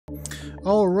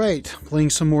Alright,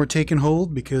 playing some more Take and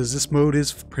Hold because this mode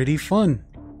is pretty fun.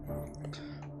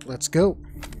 Let's go.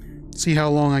 See how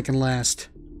long I can last.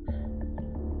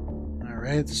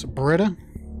 Alright, this is a Beretta.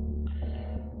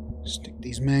 Stick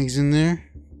these mags in there.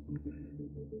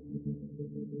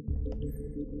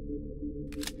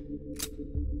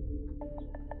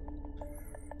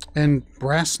 And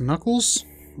brass knuckles?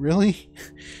 Really?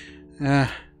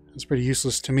 That's pretty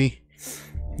useless to me.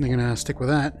 I'm gonna stick with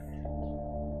that.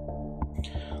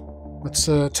 Let's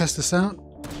test this out.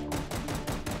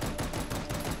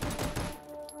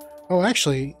 Oh,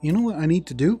 actually, you know what I need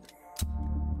to do?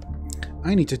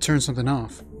 I need to turn something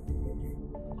off.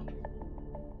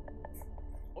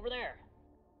 Over there.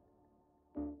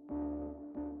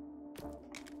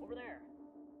 Over there.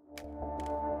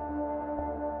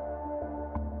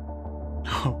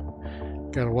 Oh,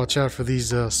 gotta watch out for these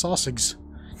sausages.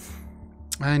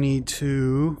 I need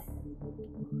to...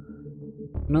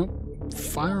 Nope.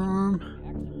 Firearm.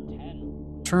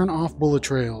 Turn off bullet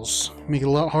trails. Make it a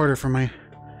lot harder for me.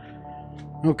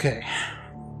 Okay.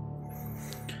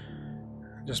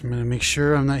 Just gonna make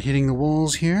sure I'm not hitting the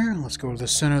walls here. Let's go to the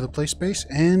center of the play space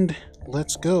and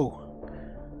let's go.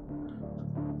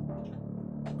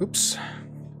 Oops.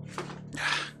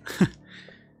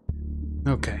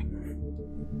 Okay.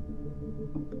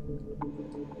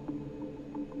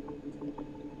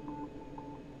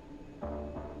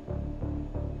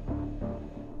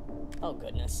 Oh,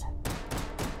 goodness.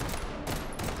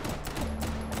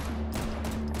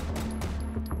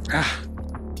 Ah.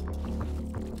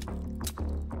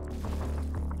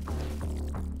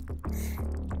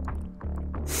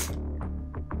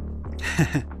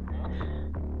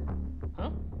 Huh?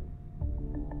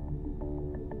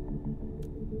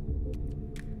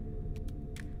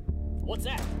 What's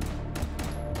that?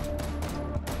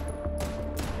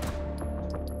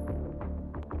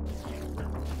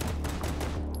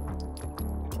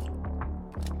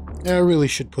 I really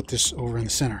should put this over in the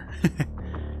center.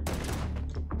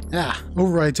 Ah,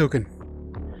 override token.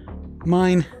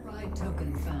 Mine. Override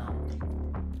token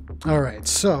found. Alright,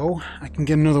 so I can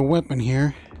get another weapon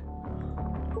here.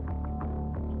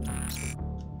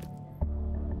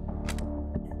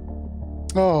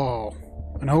 Oh,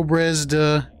 an Obrez.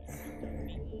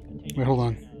 Wait, hold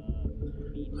on.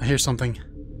 I hear something.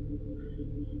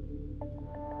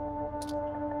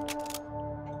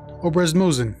 Obrez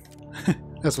Mosin.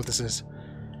 That's what this is.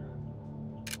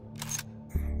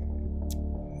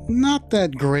 Not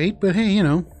that great, but hey, you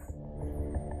know.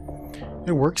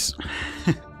 It works.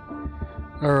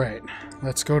 Alright,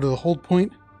 let's go to the hold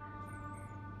point.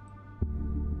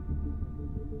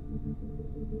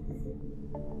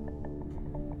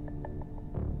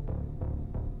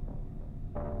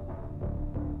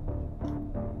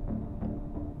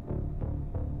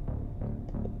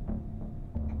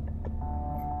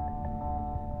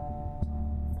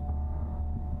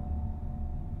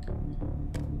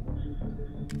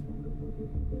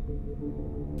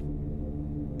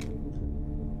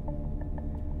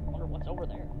 Over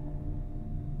there.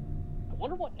 I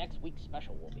wonder what next week's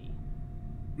special will be.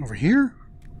 Over here?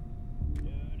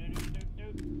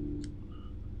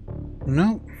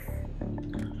 No.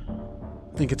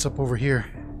 I think it's up over here.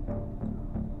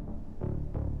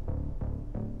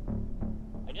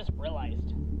 I just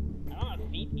realized I don't have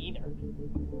feet either.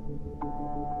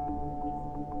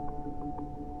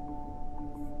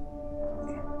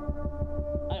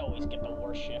 I always get the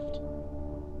worst shift.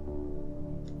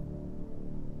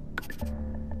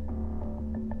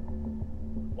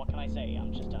 What can I say?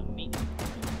 I'm just a meat.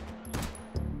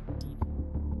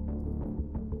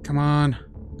 Come on.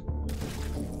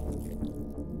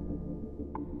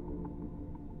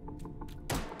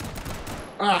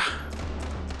 Ah!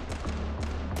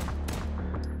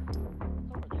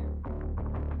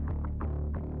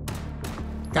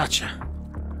 Gotcha.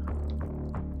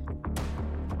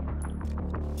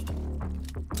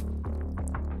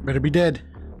 Better be dead.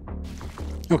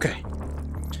 Okay.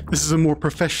 This is a more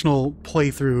professional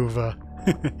playthrough of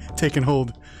Take and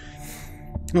Hold.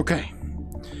 Okay.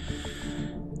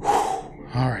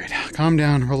 Alright, calm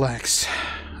down, relax.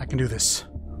 I can do this.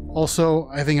 Also,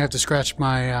 I think I have to scratch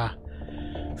my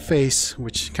face,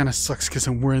 which kind of sucks because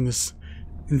I'm wearing this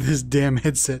damn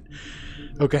headset.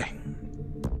 Okay.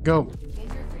 Go.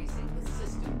 Interfacing with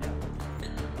system.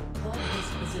 Hold this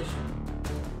position.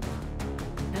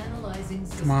 Analyzing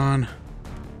system. Come on.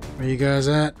 Where you guys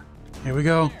at? Here we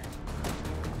go.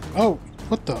 Oh,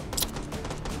 what the?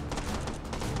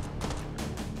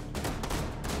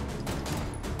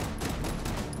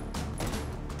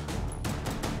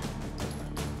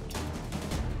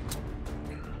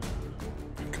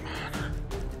 Come on.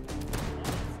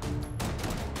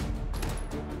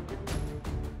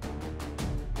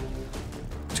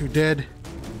 two dead.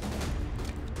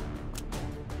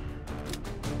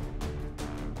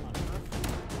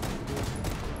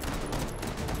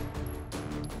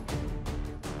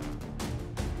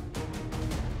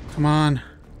 Come on.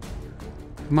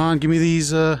 Come on, give me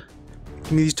these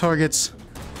targets.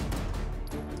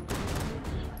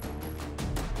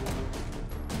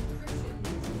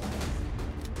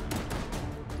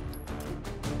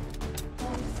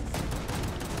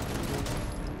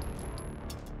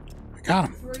 I got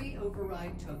him. 3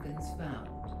 override tokens found.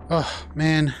 Oh,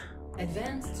 man.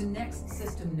 Advance to next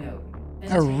system node.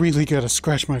 I really gotta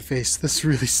scratch my face. This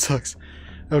really sucks.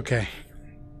 Okay.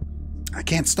 I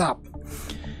can't stop.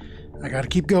 I gotta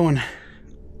keep going.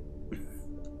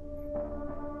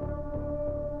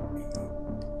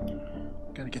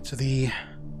 Gotta get to the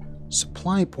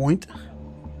supply point.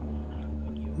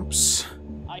 Oops.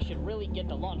 I should really get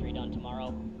the laundry done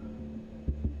tomorrow.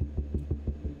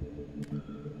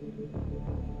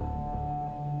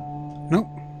 Nope.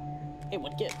 Hey,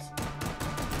 what gives?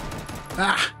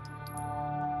 Ah!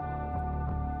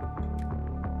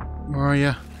 Where are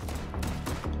ya?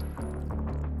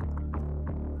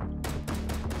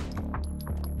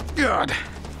 God!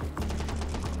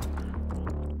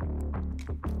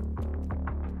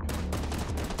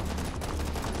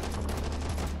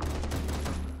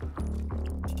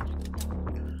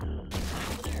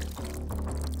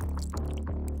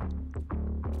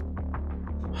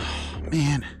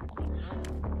 Man.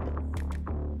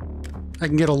 I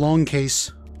can get a long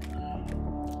case.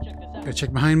 Check this out. Gotta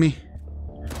check behind me.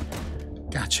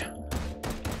 Gotcha.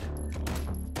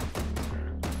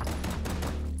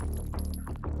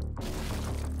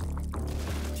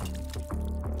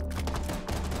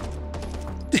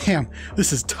 Damn,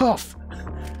 this is tough.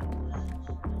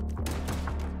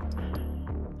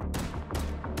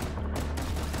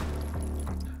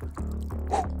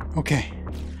 Okay.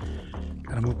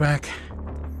 Gotta move back.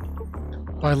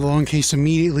 Buy the long case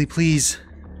immediately, please.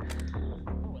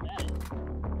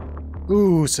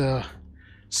 Ooh, it's a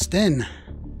Sten.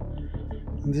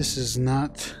 This is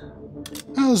not...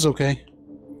 Oh, this is okay.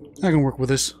 I can work with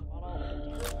this.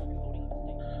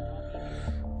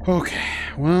 Okay,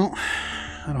 well,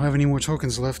 I don't have any more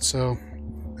tokens left, so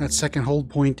that second hold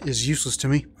point is useless to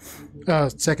me.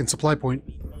 Second supply point.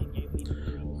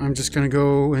 I'm just gonna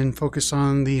go and focus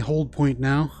on the hold point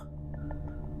now.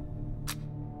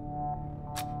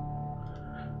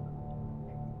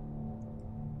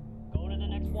 Going to the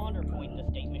next wander point, the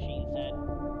state machine said.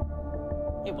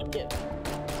 It would give.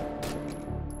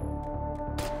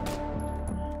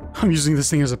 I'm using this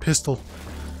thing as a pistol.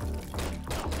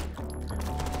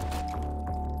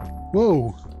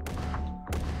 Whoa!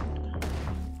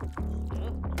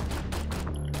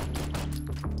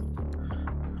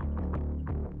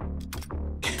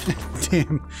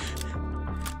 Damn.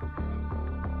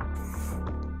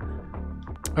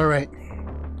 Alright.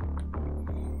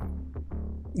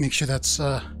 Make sure that's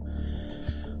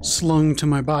slung to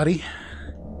my body.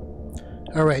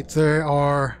 Alright, there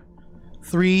are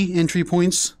 3 entry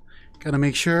points. Gotta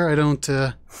make sure I don't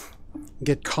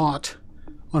get caught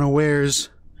unawares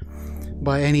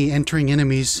by any entering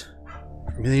enemies.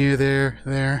 From here,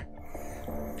 there.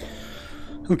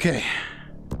 Okay.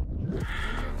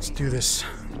 Let's do this.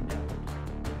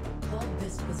 Hold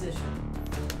this position.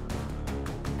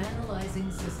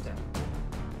 Analyzing system.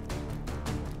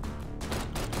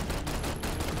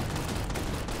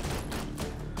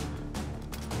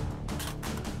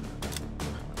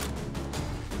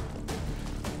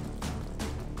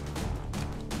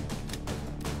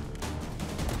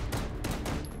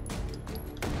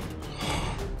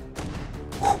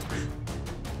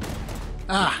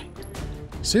 Ah!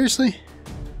 Seriously?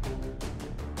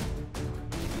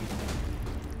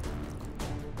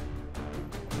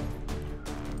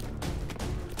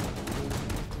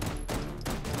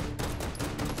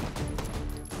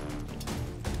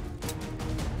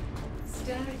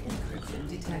 Static encryption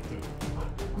detected.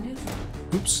 Neutral.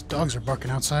 Oops, dogs are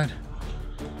barking outside.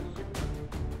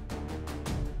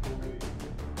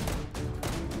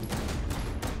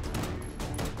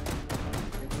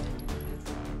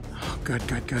 Oh, good.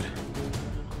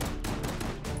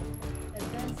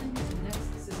 Advancing to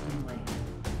next system lane.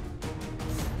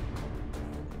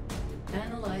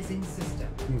 Analyzing system.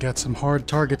 We got some hard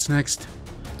targets next.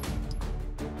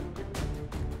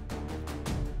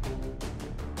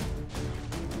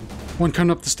 One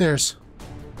coming up the stairs.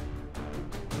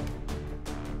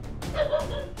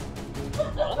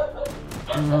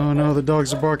 Oh no, the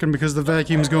dogs are barking because the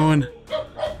vacuum's going.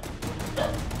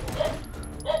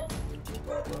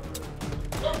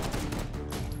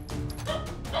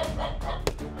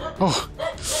 Oh.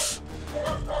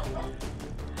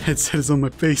 headset is on my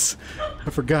face. I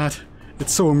forgot.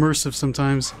 It's so immersive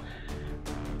sometimes.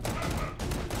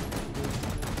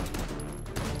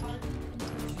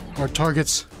 Hard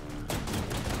targets.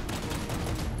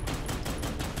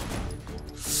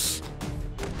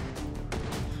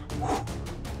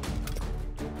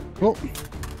 Oh. What's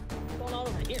going on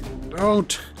over here?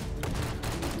 Don't.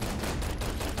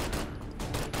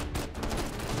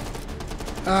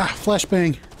 Ah,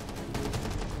 flashbang.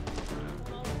 What's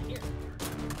going on over here?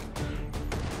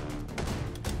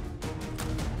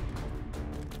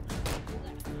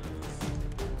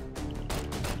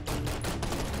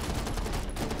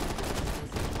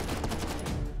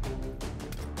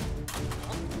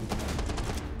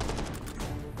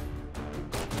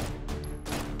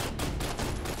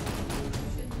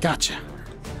 Gotcha.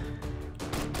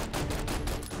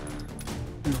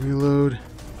 Reload.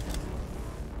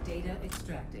 Data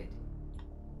extracted.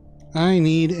 I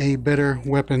need a better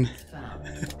weapon.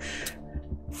 Found.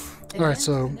 Alright, Advance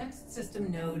so to the next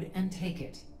system node and take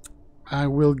it. I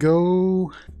will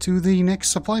go to the next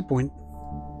supply point.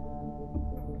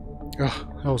 Oh,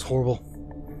 that was horrible.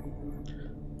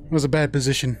 It was a bad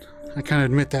position. I kind of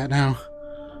admit that now.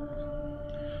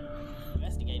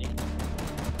 Investigating.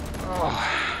 Oh.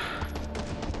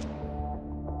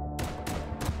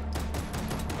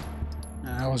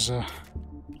 That was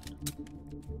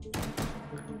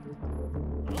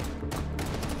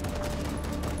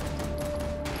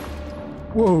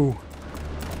Whoa.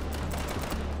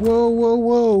 Whoa, whoa,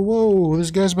 whoa, whoa.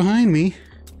 This guy's behind me.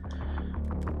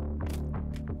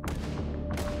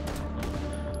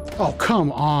 Oh,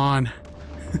 come on.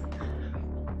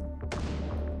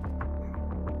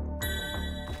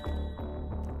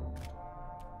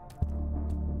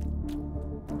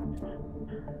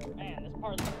 Man, this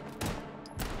part of the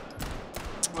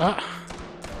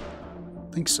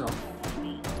I think so.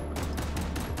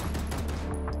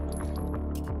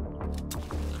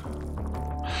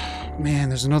 Man,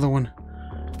 there's another one.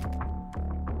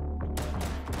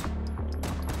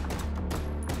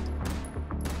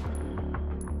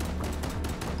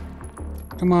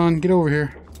 Come on, get over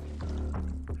here.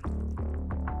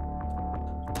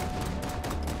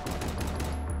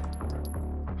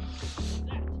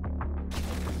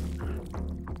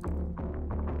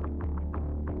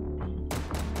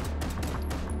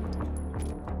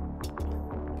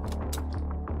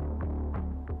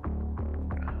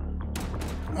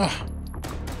 Ah.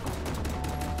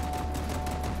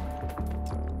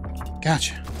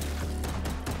 Gotcha.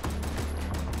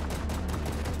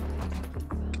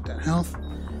 Get that health.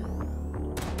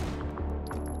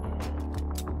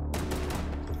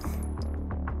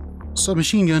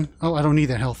 Submachine gun. Oh, I don't need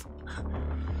that health.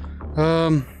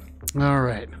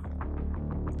 Alright.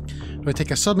 Do I take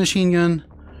a submachine gun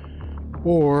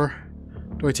or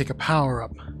do I take a power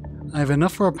up? I have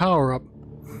enough for a power up,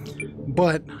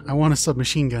 but I want a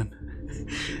submachine gun.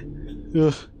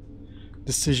 Ugh.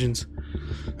 Decisions.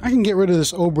 I can get rid of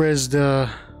this Obrez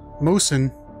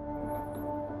Mosin.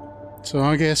 So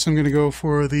I guess I'm gonna go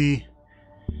for the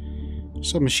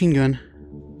submachine gun.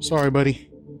 Sorry, buddy.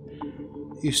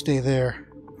 You stay there.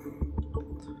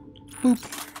 Boop.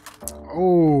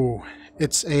 Oh,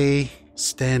 it's a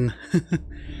Sten.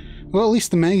 Well, at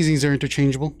least the magazines are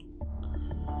interchangeable.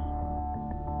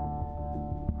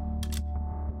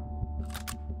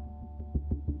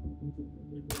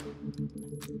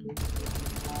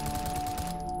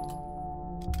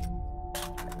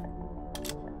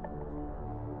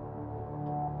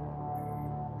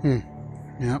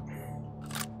 Yep.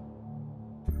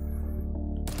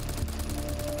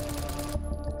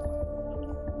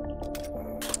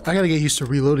 I gotta get used to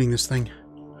reloading this thing.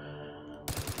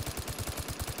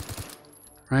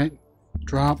 Right?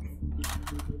 Drop.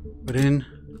 Put in.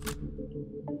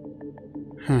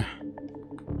 Huh.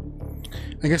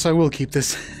 I guess I will keep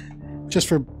this. Just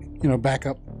for, you know,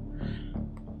 backup.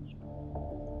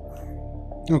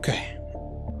 Okay.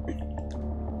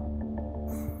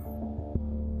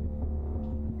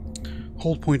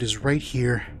 Hold point is right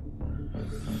here.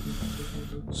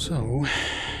 So,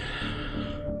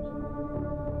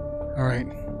 all right,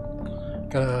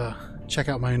 gotta check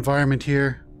out my environment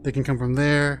here. They can come from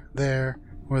there, there,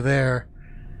 or there.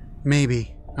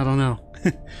 Maybe, I don't know.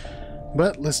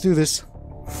 But let's do this.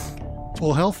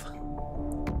 Full health.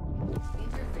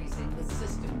 Interfacing with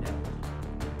system node.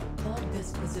 Hold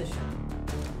this position.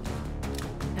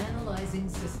 Analyzing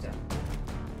system.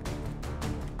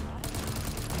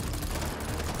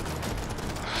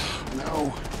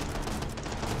 No.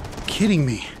 Kidding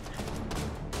me.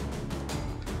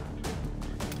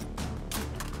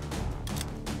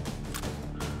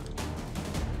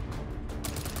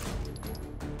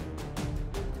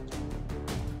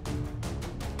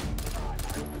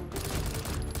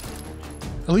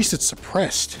 At least it's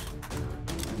suppressed.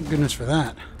 Thank goodness for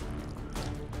that.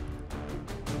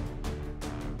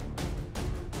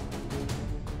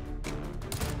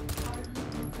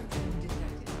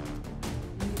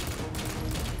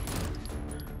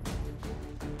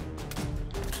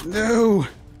 No!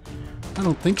 I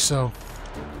don't think so.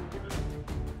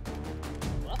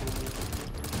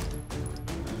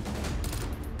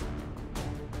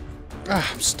 Ah,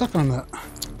 I'm stuck on that. Are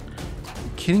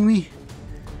you kidding me?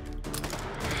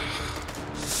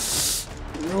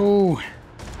 No!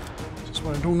 That's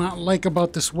what I do not like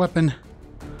about this weapon.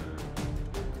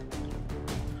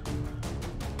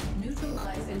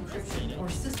 Neutralize encryption or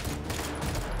system.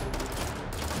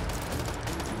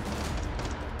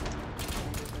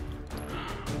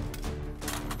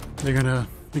 They're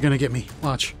gonna get me.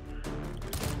 Watch.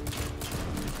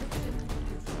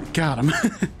 Got him.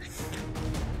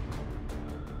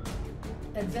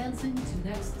 Advancing to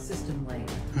next system layer.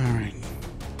 All right.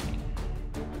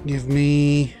 Give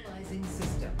me. Neutralizing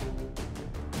system.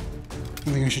 I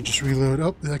think I should just reload.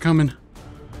 Oh, they're coming.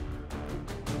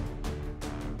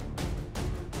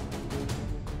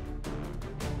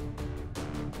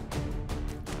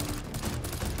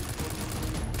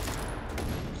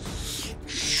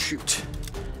 Shoot.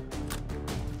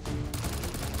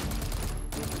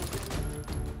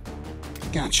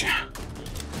 Gotcha.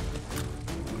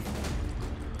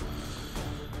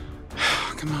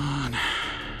 Come on.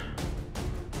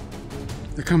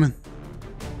 They're coming.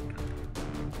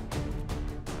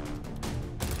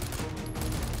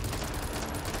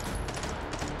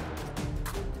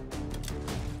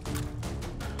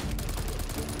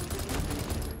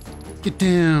 Get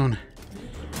down.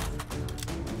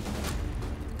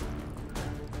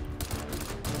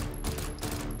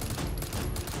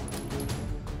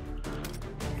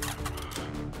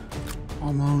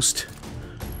 Almost.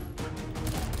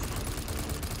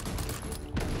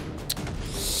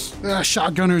 Ah,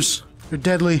 shotgunners. They're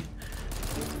deadly.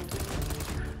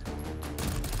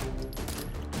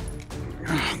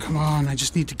 Oh, come on. I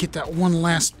just need to get that one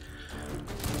last.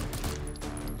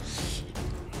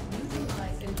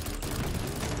 Neutralize encryption.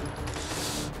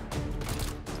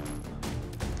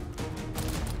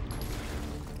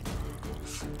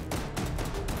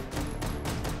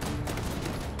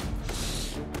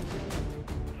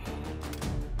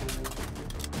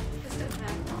 System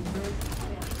hack on road.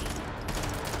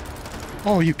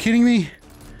 Oh, are you kidding me?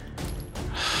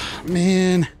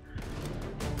 Man.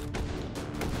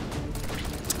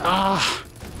 Ah.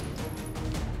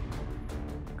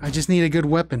 I just need a good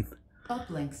weapon.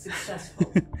 Uplink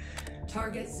successful.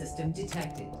 Target system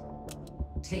detected.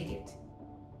 Take it.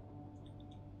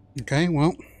 Okay,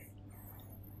 well.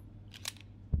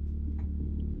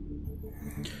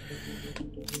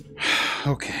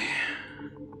 Okay.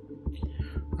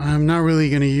 I'm not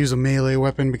really going to use a melee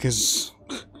weapon because,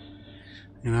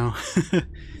 you know,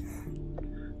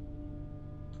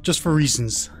 just for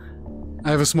reasons.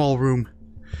 I have a small room.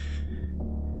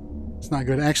 It's not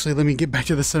good. Actually, let me get back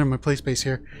to the center of my play space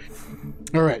here.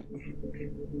 Alright.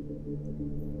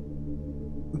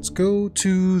 Let's go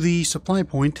to the supply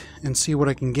point and see what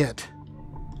I can get.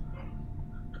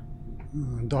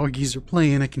 Doggies are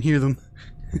playing. I can hear them.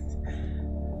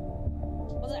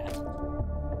 What's that?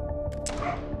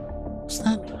 What's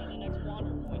that? The next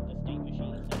wander point the state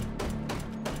machine said.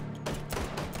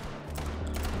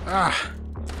 Ah!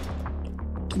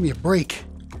 Give me a break.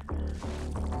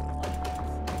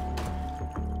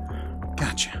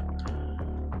 Gotcha.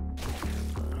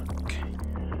 Okay.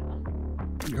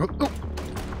 Oh, oh.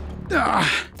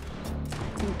 Ah!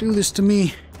 Don't do this to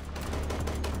me.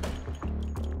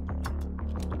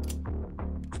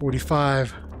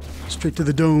 45. Straight to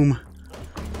the dome.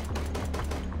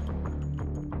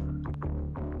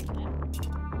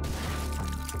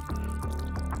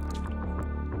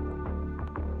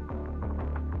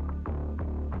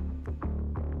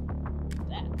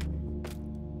 That.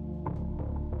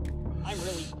 I'm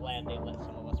really glad they let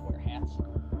some of us wear hats.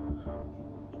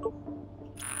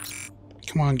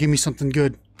 Come on, give me something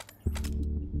good.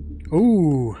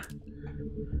 Ooh.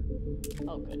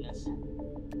 Oh goodness.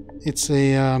 It's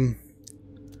a,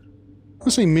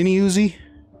 let's say mini Uzi.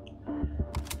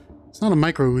 It's not a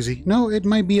micro Uzi. No, it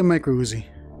might be a micro Uzi.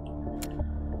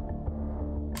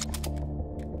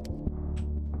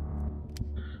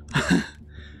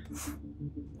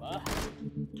 What?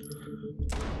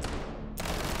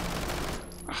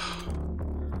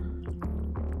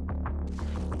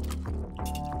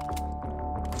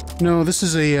 No, this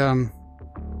is a,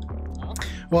 Huh?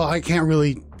 well, I can't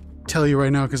really tell you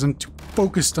right now because I'm too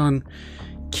focused on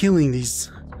killing these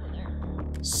Over there.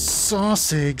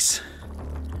 saucigs.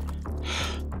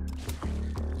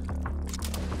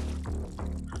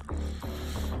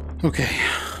 Okay,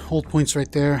 hold points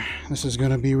right there. This is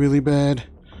gonna be really bad.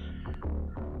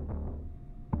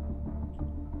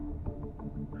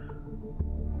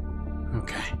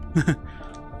 Okay.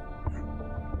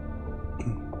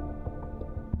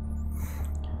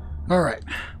 All right.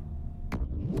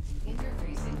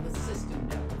 Interfacing with system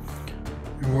node.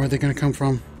 And where are they gonna come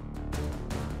from?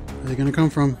 Where are they gonna come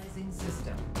from? Analyzing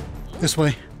system. This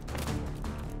way.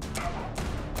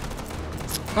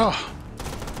 Oh.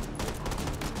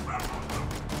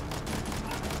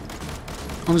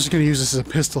 I'm just gonna use this as a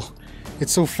pistol.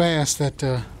 It's so fast that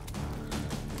come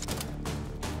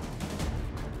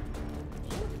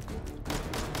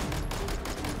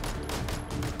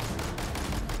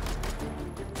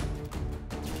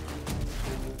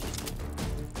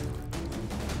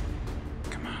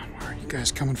on, where are you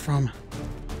guys coming from?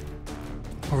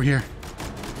 Over here.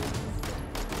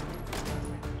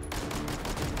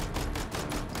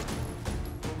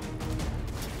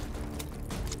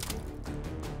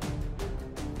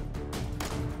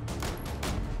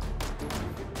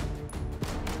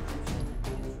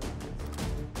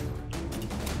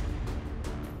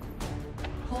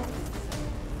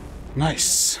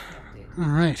 Nice. All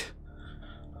right.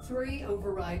 3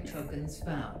 override tokens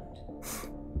found.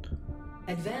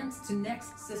 Advance to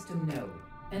next system node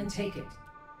and take it.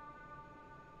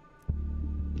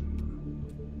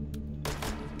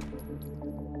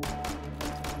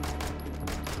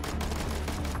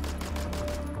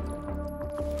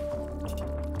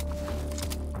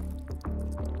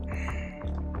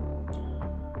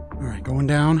 All right, going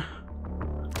down.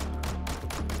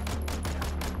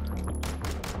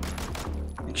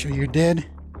 Make sure you're dead.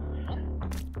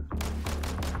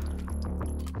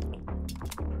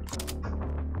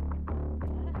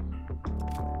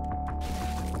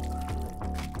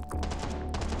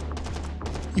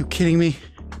 You kidding me?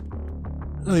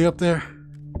 Are they up there?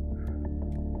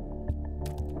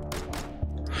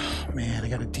 Oh, man, I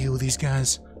gotta deal with these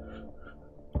guys.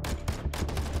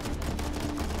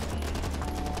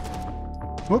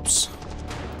 Whoops.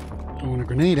 Throwing a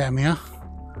grenade at me, huh?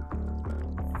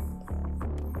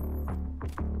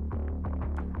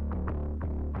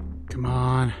 Come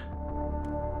on.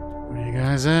 Where are you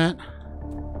guys at?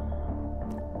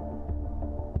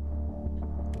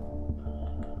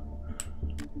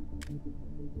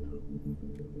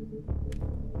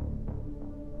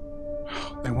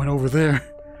 They went over there.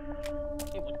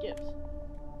 Hey, what gives?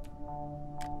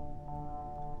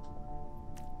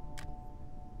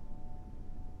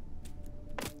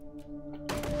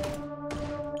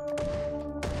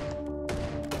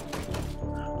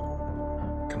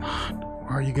 Come on.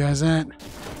 Where are you guys at?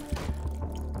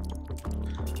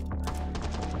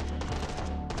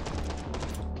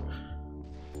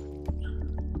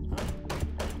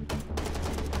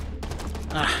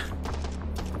 Ah.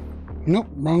 Nope,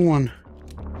 wrong one.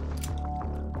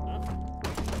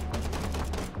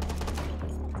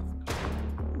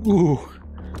 Ooh.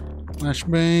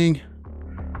 Flashbang.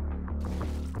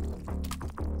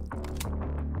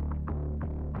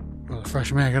 Oh, the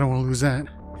fresh mag, I don't want to lose that.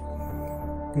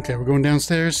 Okay, we're going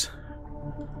downstairs.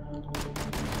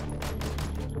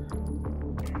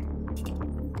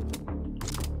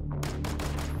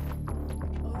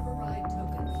 Override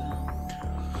token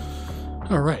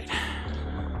found. All right.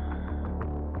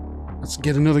 Let's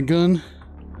get another gun.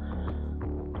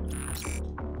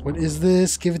 What is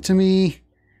this? Give it to me.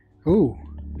 Ooh,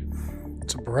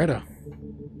 it's a Beretta.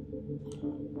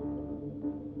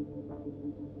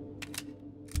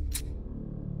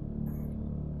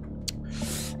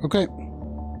 Okay,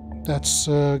 that's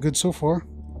good so far.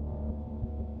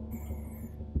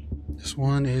 This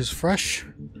one is fresh.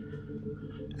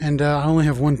 And I only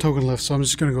have one token left, so I'm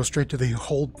just going to go straight to the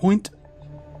hold point.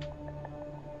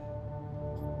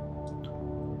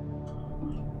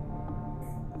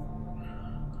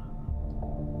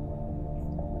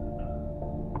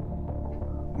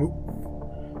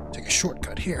 Take a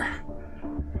shortcut here.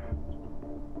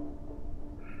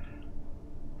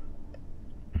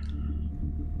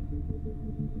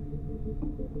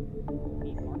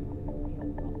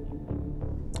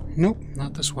 Nope,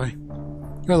 not this way.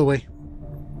 The other way.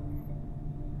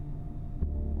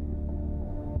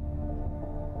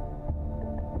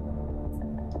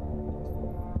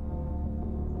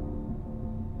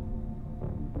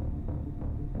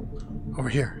 Over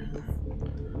here.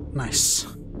 Nice.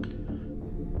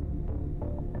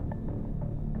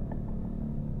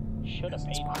 Should have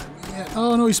paid. Yeah.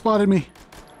 Oh no, he spotted me.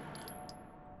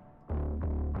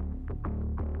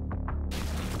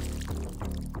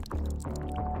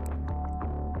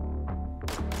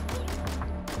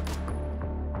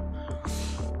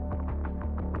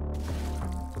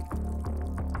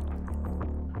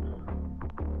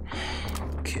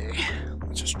 Okay,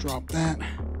 let's just drop that.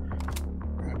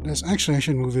 Grab this. Actually, I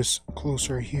should move this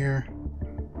closer here.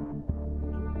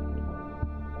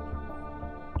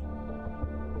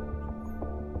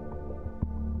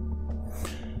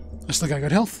 I still got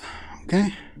good health.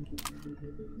 Okay.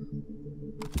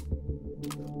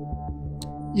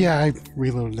 Yeah, I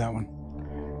reloaded that one.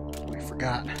 I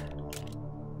forgot.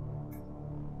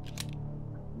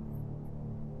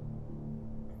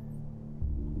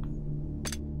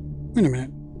 Wait a minute.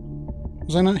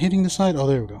 Was I not hitting the side? Oh,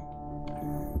 there we go.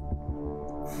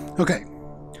 Okay.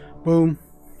 Boom.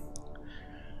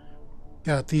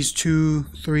 Got these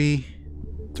three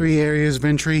areas of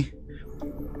entry.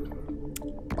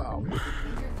 Wow.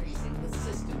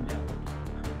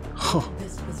 Oh,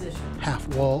 half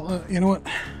wall. You know what?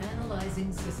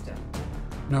 Analyzing system.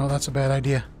 No, that's a bad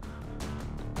idea.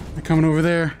 They're coming over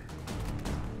there.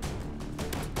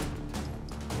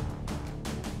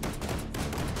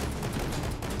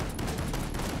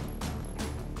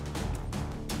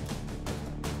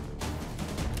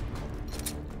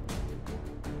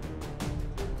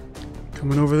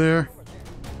 Coming over there.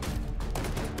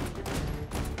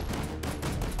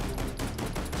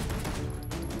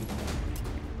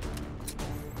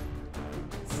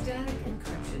 Static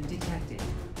encryption detected.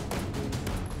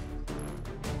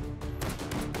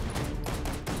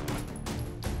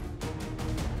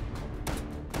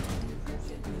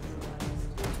 Encryption neutralized.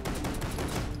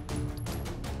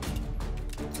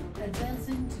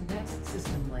 Advancing to next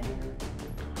system layer.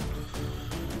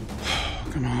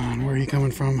 Come on, where are you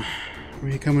coming from? Where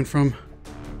are you coming from?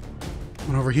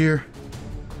 One over here.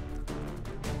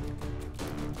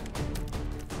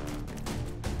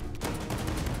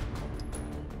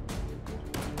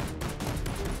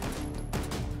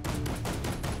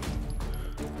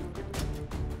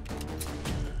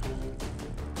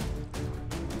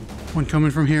 One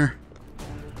coming from here.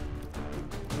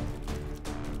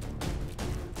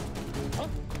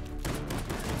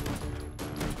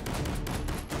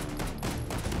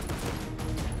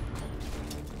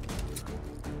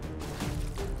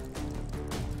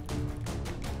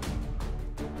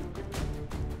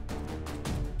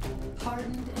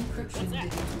 Hardened encryption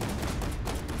detected.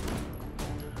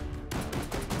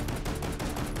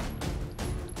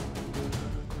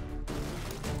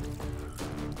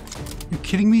 You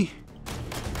kidding me?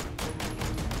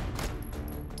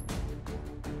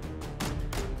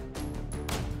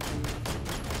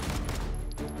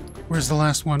 Where's the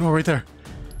last one? Oh, right there.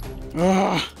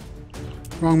 Ah,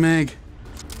 wrong mag.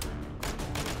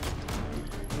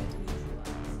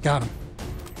 Got him.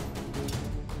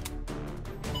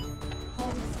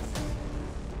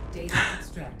 Data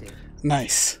extracted.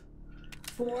 Nice.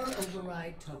 4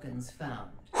 override tokens found.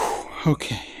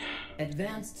 Okay.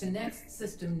 Advance to next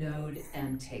system node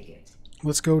and take it.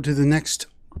 Let's go to the next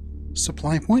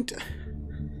supply point.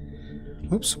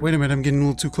 Oops, wait a minute, I'm getting a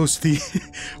little too close to the...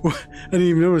 I didn't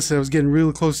even notice that I was getting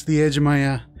real close to the edge of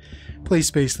my play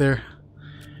space there.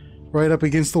 Right up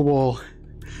against the wall.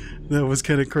 That was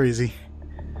kind of crazy.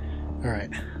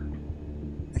 Alright.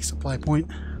 Next supply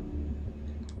point.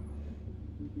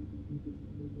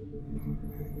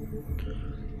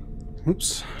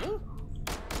 Oops.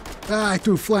 Ah, I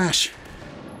threw a flash.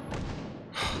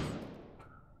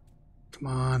 Come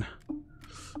on.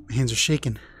 My hands are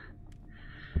shaking.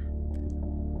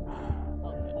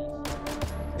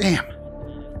 Damn.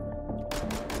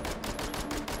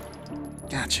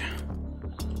 Gotcha.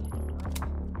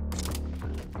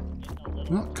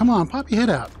 Well, come on, pop your head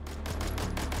out.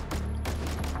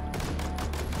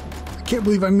 I can't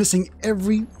believe I'm missing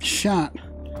every shot.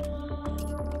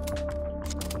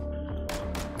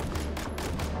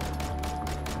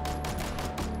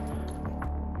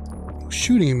 Who's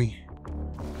shooting at me?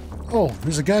 Oh,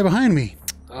 there's a guy behind me.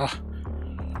 Ah.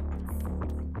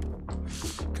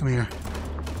 Come here.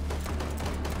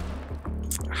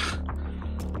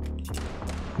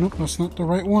 Nope, that's not the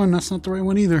right one. That's not the right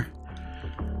one either.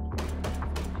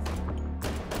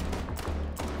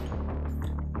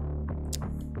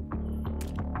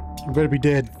 You better be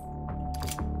dead.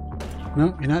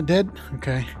 No, you're not dead?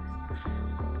 Okay.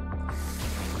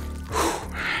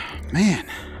 Whew. Man,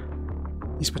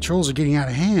 these patrols are getting out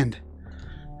of hand.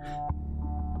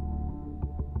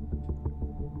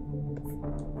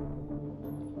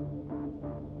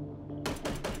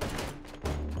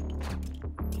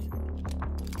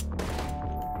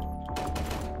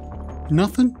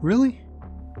 Nothing? Really?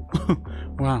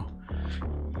 Wow.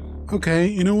 Okay,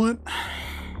 you know what?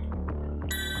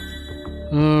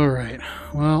 Alright,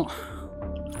 well,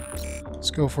 let's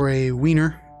go for a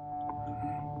wiener.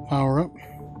 Power up.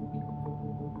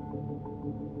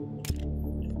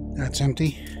 That's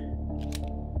empty.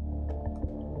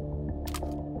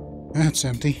 That's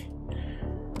empty.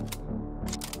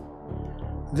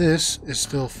 This is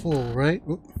still full, right?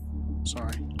 Oop,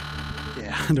 sorry.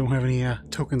 Yeah, I don't have any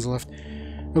tokens left.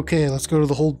 Okay, let's go to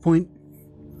the hold point.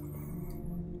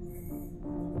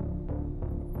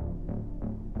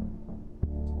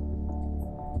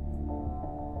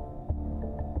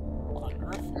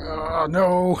 Oh,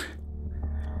 no!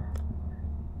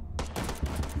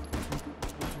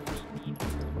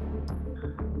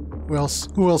 Who else?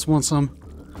 Who else wants some?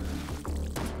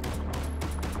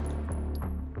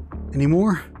 Any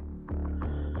more?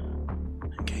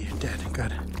 Okay, you're dead.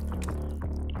 Good.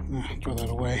 Throw that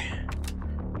away.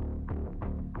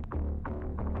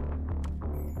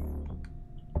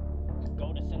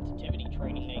 Go to sensitivity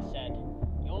training, they said.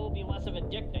 You'll be less of a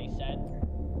dick, they said.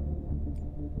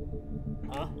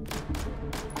 Huh?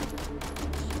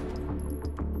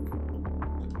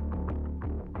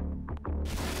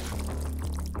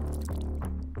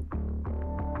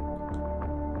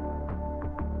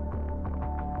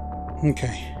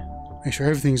 Okay. Make sure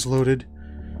everything's loaded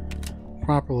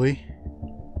properly.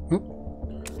 Oop.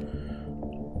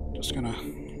 Just gonna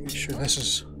make sure this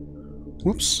is...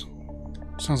 Whoops.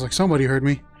 Sounds like somebody heard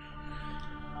me.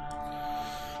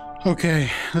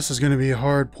 Okay, this is gonna be a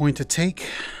hard point to take.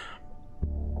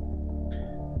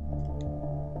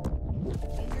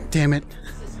 Damn it.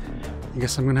 I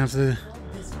guess I'm gonna have to...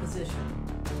 This position.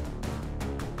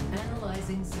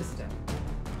 Analyzing system.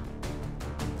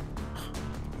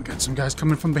 We got some guys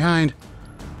coming from behind.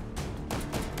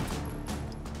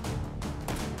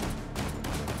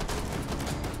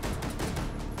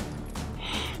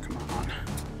 Come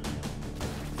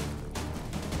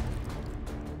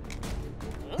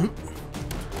on.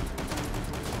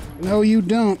 No, you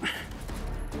don't.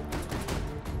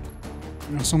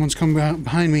 You know, someone's coming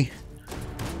behind me.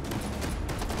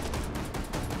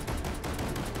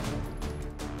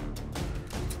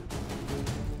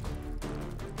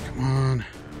 Come on.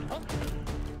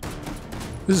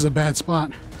 This is a bad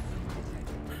spot.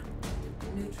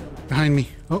 Neutralized. Behind me.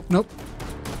 Oh, nope.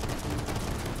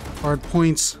 Hard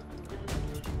points.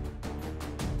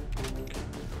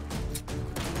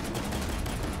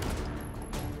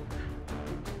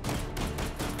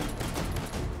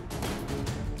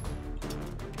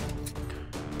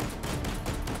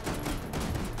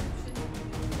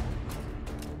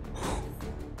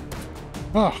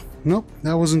 Oh, nope.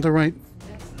 That wasn't the right...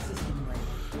 Next system link.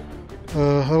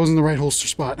 that wasn't the right holster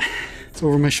spot. It's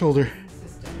over my shoulder.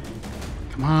 System.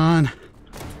 Come on.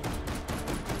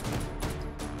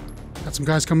 Got some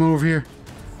guys coming over here.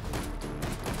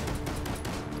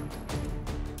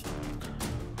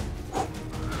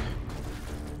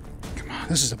 Come on,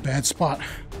 this is a bad spot.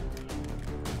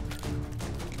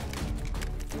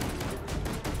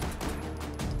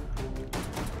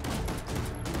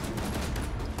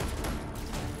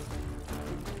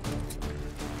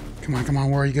 Come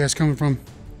on, where are you guys coming from?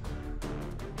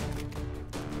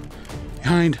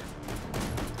 Behind.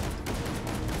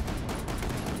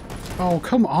 Oh,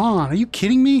 come on. Are you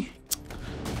kidding me?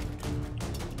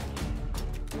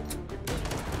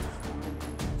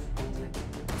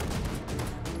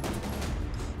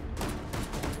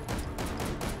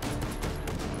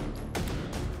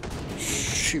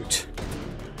 Shoot.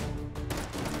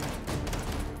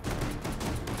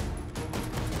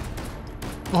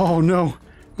 Oh, no.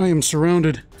 I am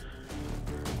surrounded.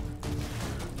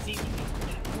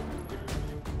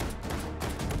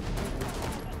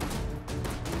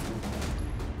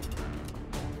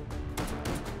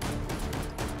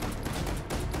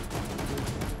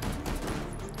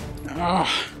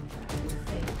 Ah.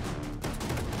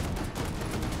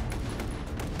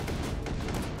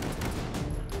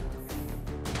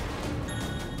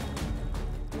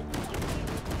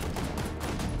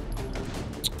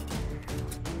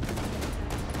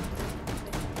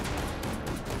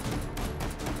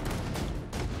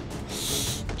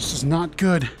 This is not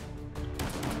good.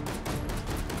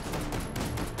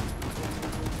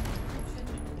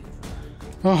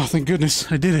 Oh, thank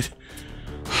goodness, I did it.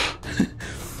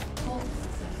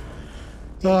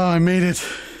 Oh, I made it.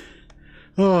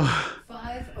 Oh.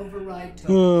 5 override tokens.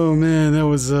 Oh man, that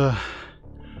was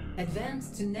Advance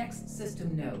to next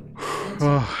system node.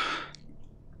 oh.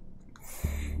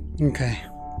 Okay.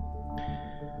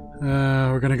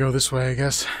 We're gonna go this way, I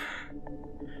guess.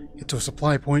 Get to a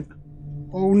supply point.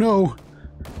 Oh no!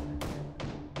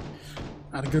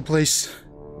 Not a good place.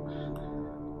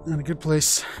 Not a good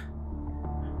place.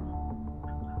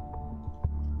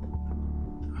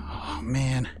 Oh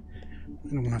man.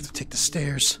 I don't want to have to take the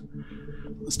stairs.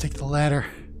 Let's take the ladder.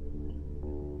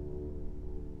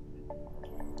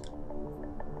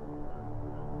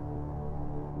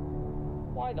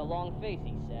 Why the long face,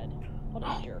 he said. What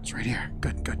Oh, a jerk. it's right here.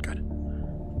 Good, good, good.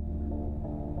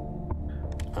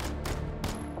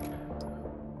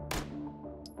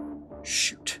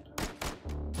 Shoot.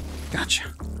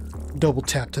 Gotcha. Double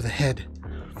tap to the head.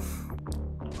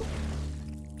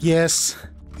 Yes.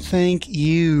 Thank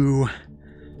you.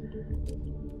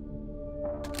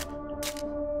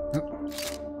 Oh.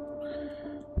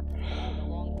 The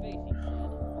wrong face, he said.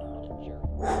 What a jerk.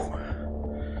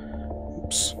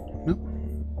 Oops. Nope.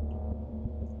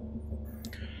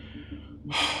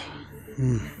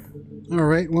 All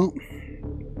right, well.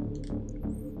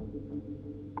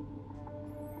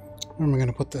 Where am I going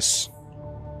to put this?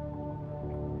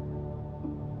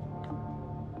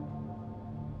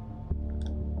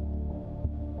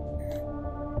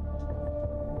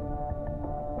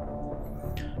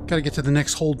 Got to get to the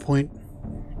next hold point.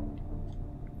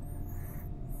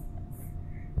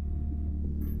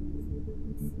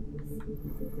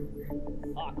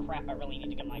 Aw, crap, I really need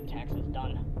to get my taxes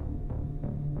done.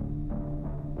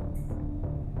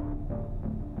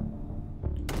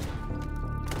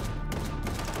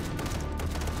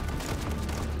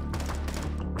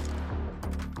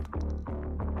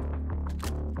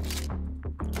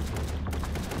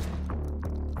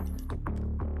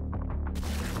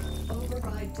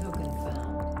 Override token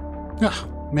found. Ah,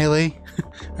 melee.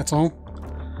 That's all.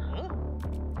 Huh?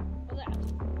 What's that?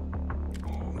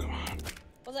 Oh, come on.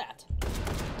 What's that?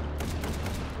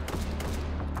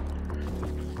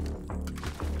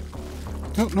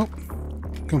 Oh, nope.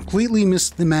 Completely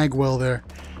missed the mag well there.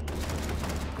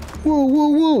 Whoa, whoa,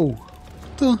 whoa.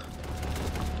 What the?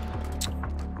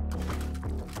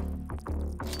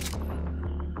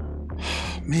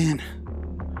 Man.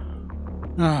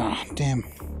 Ah, damn.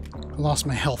 I lost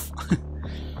my health.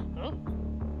 Huh?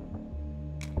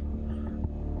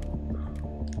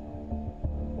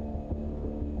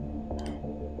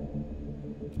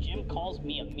 Jim calls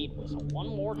me a meat whistle one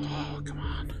more time. Oh, come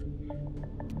on.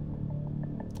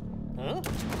 Huh?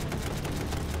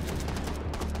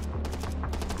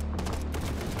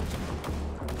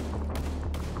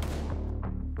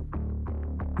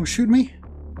 Who shoot me?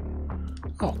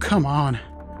 Oh, come on.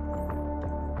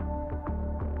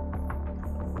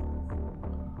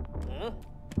 Huh?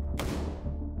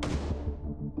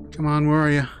 Come on, where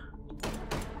are you?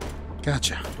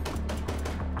 Gotcha.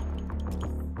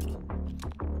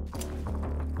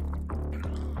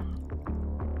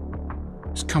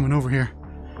 Just coming over here.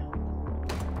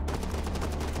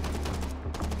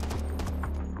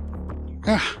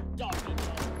 Ah, Dog meat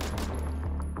though.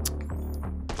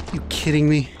 you kidding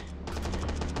me?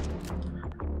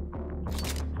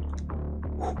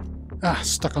 Ah,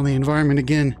 stuck on the environment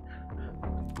again.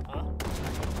 Huh?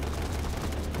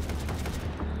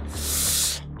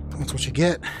 That's what you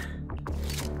get.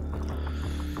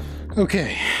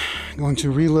 Okay, going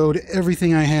to reload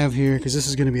everything I have here because this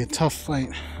is going to be a tough fight.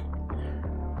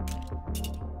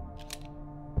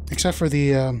 Except for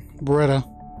the Beretta.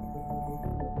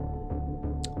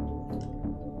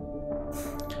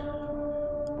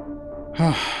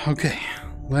 Okay,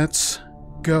 let's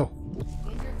go.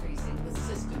 Interfacing with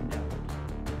system node.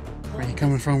 Where are you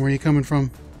coming from? Where are you coming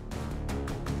from?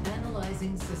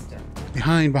 Analyzing system.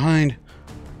 Behind, behind.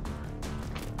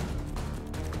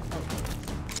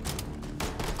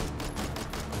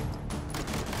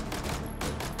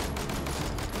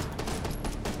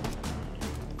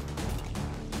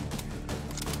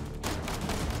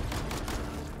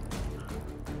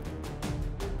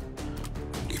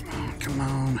 Come on, come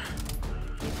on.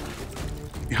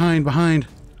 Behind, behind.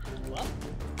 What?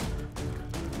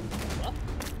 What?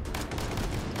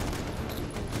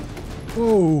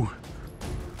 Whoa.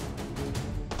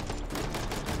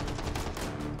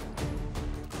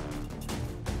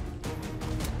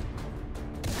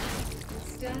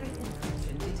 Static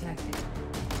encryption detected.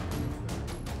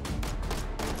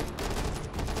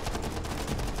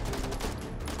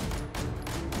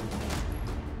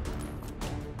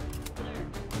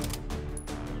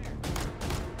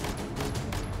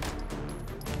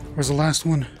 Where's the last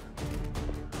one?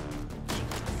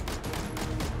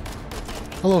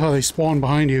 I love how they spawn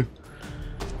behind you.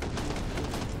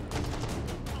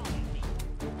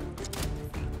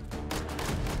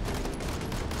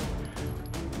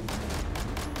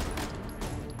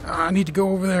 Ah, I need to go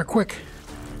over there quick.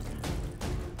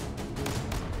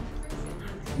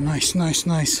 Nice, nice,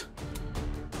 nice.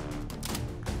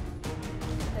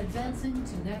 Advancing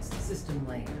to next system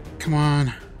layer. Come on.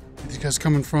 Where these guys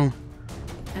coming from?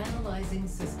 Analyzing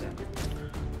system.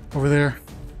 Over there.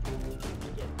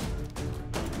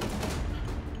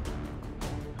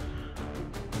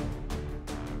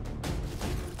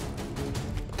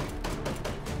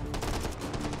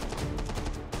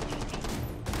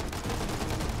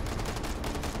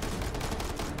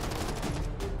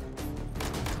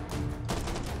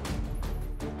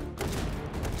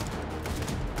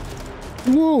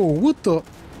 Whoa, what the?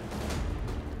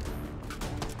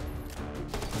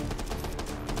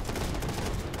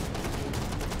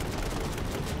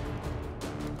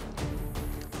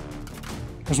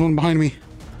 There's one behind me.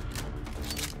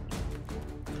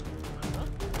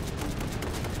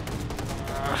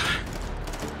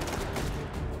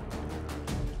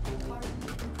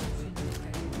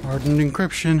 Hardened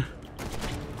encryption.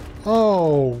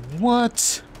 Oh,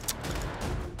 what?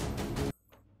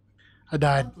 I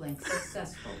died. Uplink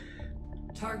successful.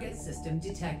 Target system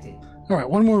detected. Alright,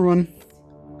 one more run.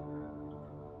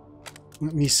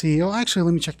 Let me see. Oh, actually,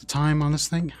 let me check the time on this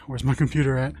thing. Where's my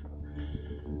computer at?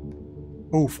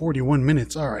 Oh, 41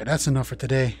 minutes. Alright, that's enough for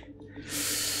today.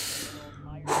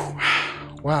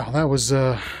 Wow, that was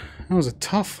a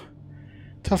tough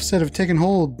set of taking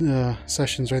hold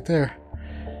sessions right there.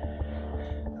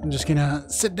 I'm just gonna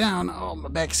sit down. Oh, my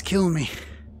back's killing me.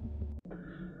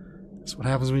 That's what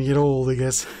happens when you get old, I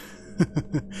guess.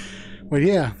 But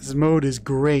yeah, this mode is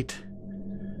great.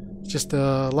 Just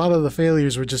a lot of the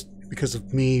failures were just because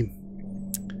of me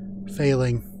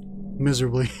failing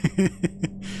miserably.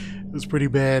 It was pretty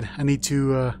bad. I need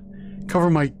to cover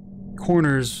my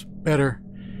corners better.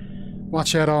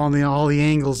 Watch out all the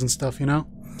angles and stuff, you know,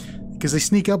 because they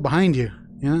sneak up behind you.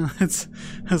 You know, that's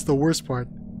the worst part.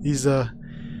 These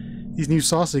new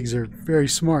sausages are very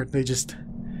smart.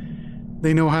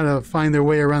 They know how to find their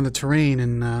way around the terrain,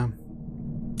 and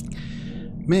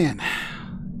man,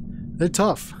 they're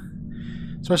tough.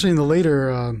 Especially in the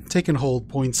later take and hold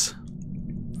points.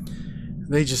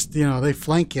 They just, you know, they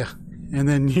flank you, and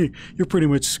then you're pretty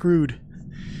much screwed.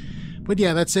 But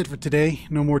yeah, that's it for today.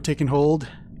 No more take and hold,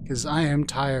 because I am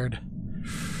tired.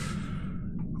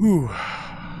 Ooh.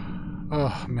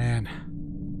 Oh man.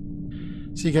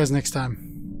 See you guys next time.